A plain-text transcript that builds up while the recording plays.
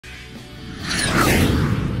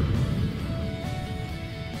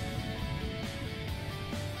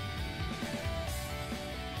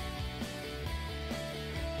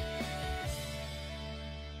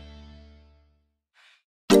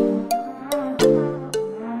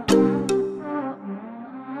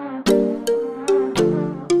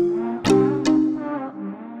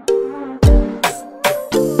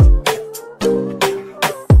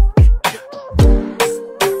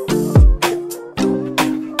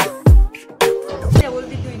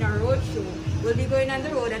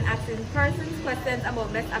asking persons questions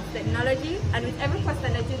about best apps technology, and with every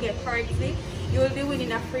question that you get correctly, you will be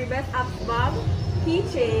winning a free best apps bag,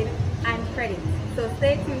 keychain, and credit. So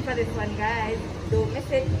stay tuned for this one, guys. Don't miss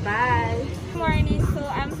it. Bye. Good morning. So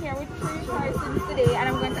I'm here with 3 persons today, and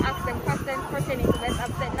I'm going to ask them questions pertaining to best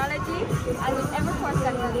apps technology. And with every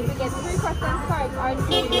question, if you get 3 questions correct or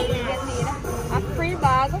 2, you will be getting a free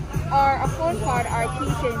bag or a phone card or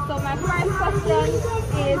keychain. So my first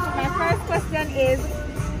question is,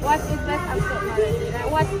 what is best apps technology?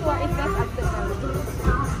 Like, what store is best apps technology?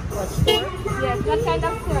 What store? Yes. What kind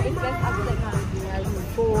of store is best apps technology? Like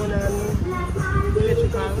phone and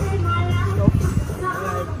electrical stuff.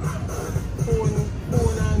 Like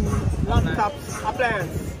phone and laptops,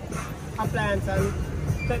 appliance and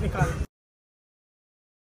technical.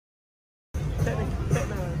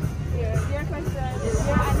 Technical. Yeah, your question,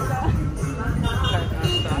 your answer.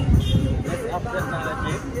 Best app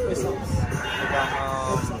technology. Best apps technology.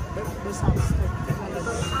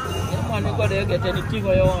 Yeah, man, you gotta get anything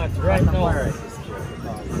you want right now.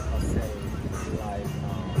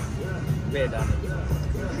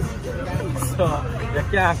 So you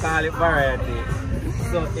can't call it variety.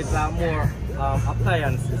 So it's a more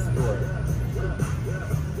appliances store.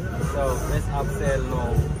 So best upsell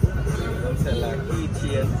now. Them sell like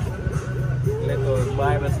keychains. Let us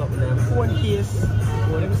buy me something. Phone case,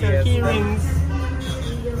 key rings.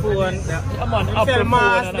 Phone. Come on, them sell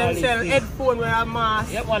mask, them sell headphone with a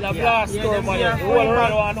mask. Yep, man, a blast store, man. The whole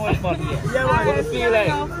world want to know it, man. Yeah, man.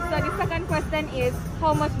 So the second question is,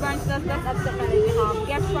 how much branch does best apps technology have?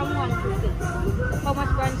 Guess from 1 to 6. How much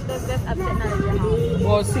branch does best apps technology have?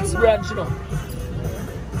 Oh, 6 branch, you know.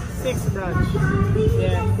 6 branch.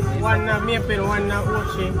 Yeah. One MayPen, one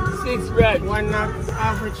Ocho. 6 branch. One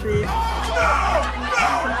Arbitrary.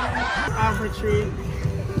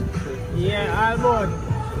 Yeah, almost.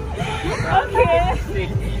 Okay.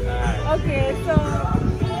 Okay, so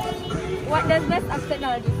what does best apps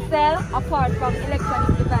technology sell apart from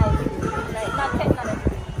electronic devices? Like, not technology.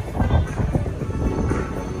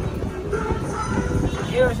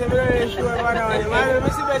 Yes, I'm really sure about that. When we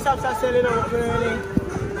see best apps are selling out, we really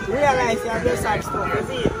realize you have best apps stuff. You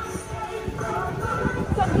see?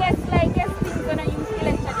 So guess things gonna use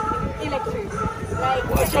electric. Like,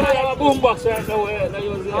 what's your boombox right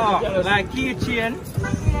now? Like keychain.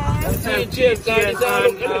 Keychain,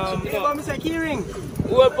 But I'm saying key ring.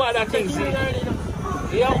 what part of things? Yeah,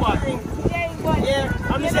 man. yeah,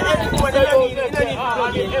 I'm saying headphone, you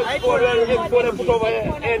don't need headphone put over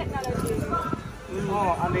here.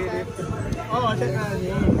 Oh, and Oh,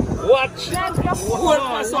 technology. watch.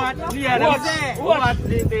 What? Yeah, what?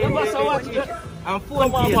 And phone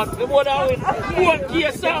case. The more that win. Phone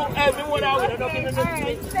case sound, every more that win.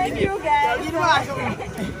 Alright, thank you guys. You know what?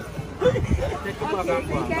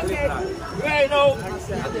 Right now,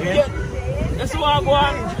 that's why I'm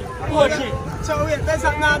going. Watch it. So wait, that's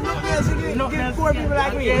not basically give poor people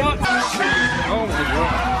like me. Oh my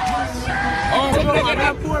god. Oh, so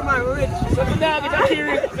I'm poor man, rich. So now get a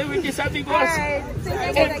hearing, maybe this I think was.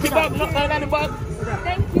 Alright, Keep up, look down at the back.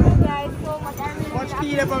 thank you guys so much. I really Much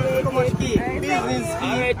key, how much key? Business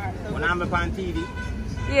key. When I'm on TV.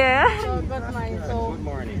 Yeah. So good morning. So Good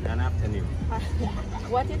morning and afternoon.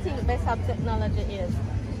 what do you think best app technology is?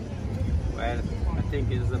 Well, I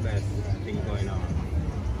think it's the best thing going on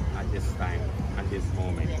at this time, at this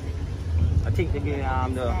moment. I think the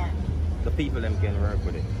people them can work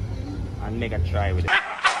with it and make a try with it.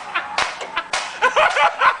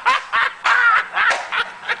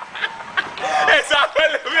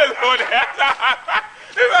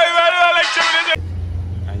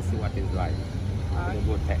 And see what it's like. With the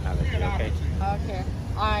good technology, okay? Okay.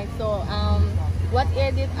 Alright, so what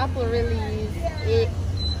year did Apple release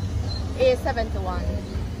A71?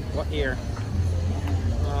 What year?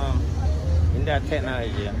 In that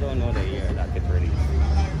technology, I don't know the year that it released.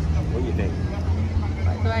 What do you think?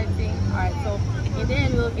 So I think, alright, so in the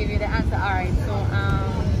end we'll give you the answer. Alright, so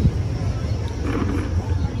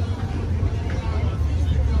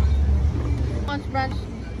how much branch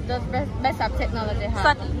does best app technology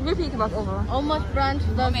have? Repeat back over. How much branch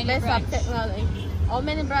does best app technology? How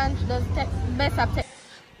many branch does best app technology?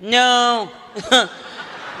 No.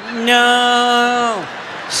 No.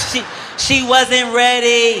 She wasn't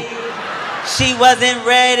ready. She wasn't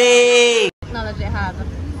ready. Technology have?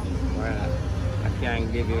 Well, I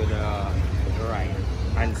can't give you the right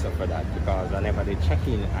answer for that because I never did check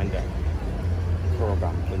in on the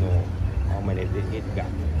program to know how many it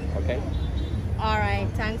got. Okay? Alright,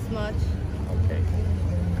 thanks much. Okay.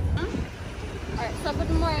 Alright, so good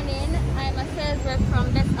morning. I'm a sales rep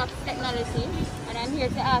from Best Apps Technology, and I'm here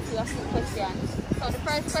to ask you a few questions. So the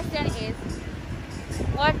first question is,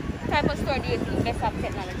 what type of store do you think Best App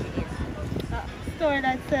Technology is? Store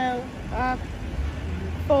that sell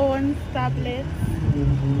phones, tablets,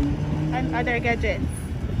 and other gadgets.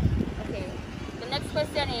 Okay. The next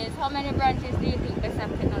question is, how many branches do you think Best App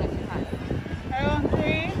Technology has? Around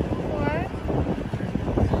 3, 4.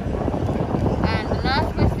 And the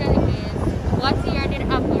last question is, what year did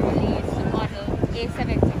Apple release the model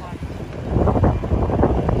A71?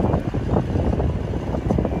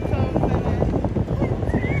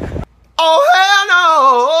 Oh hell no!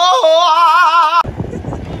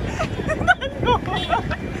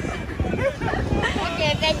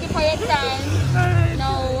 Okay, thank you for your time.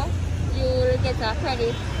 Now you'll get a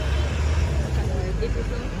credit.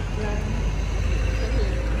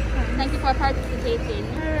 Thank you for participating.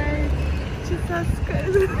 Alright. Jesus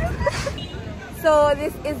Christ. So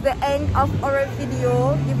this is the end of our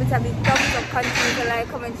video. Give it a big thumbs up, continue to like,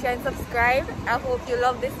 comment, share and subscribe. I hope you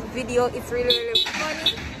love this video. It's really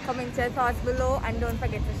funny. Comment your thoughts below and don't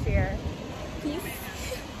forget to share. Peace.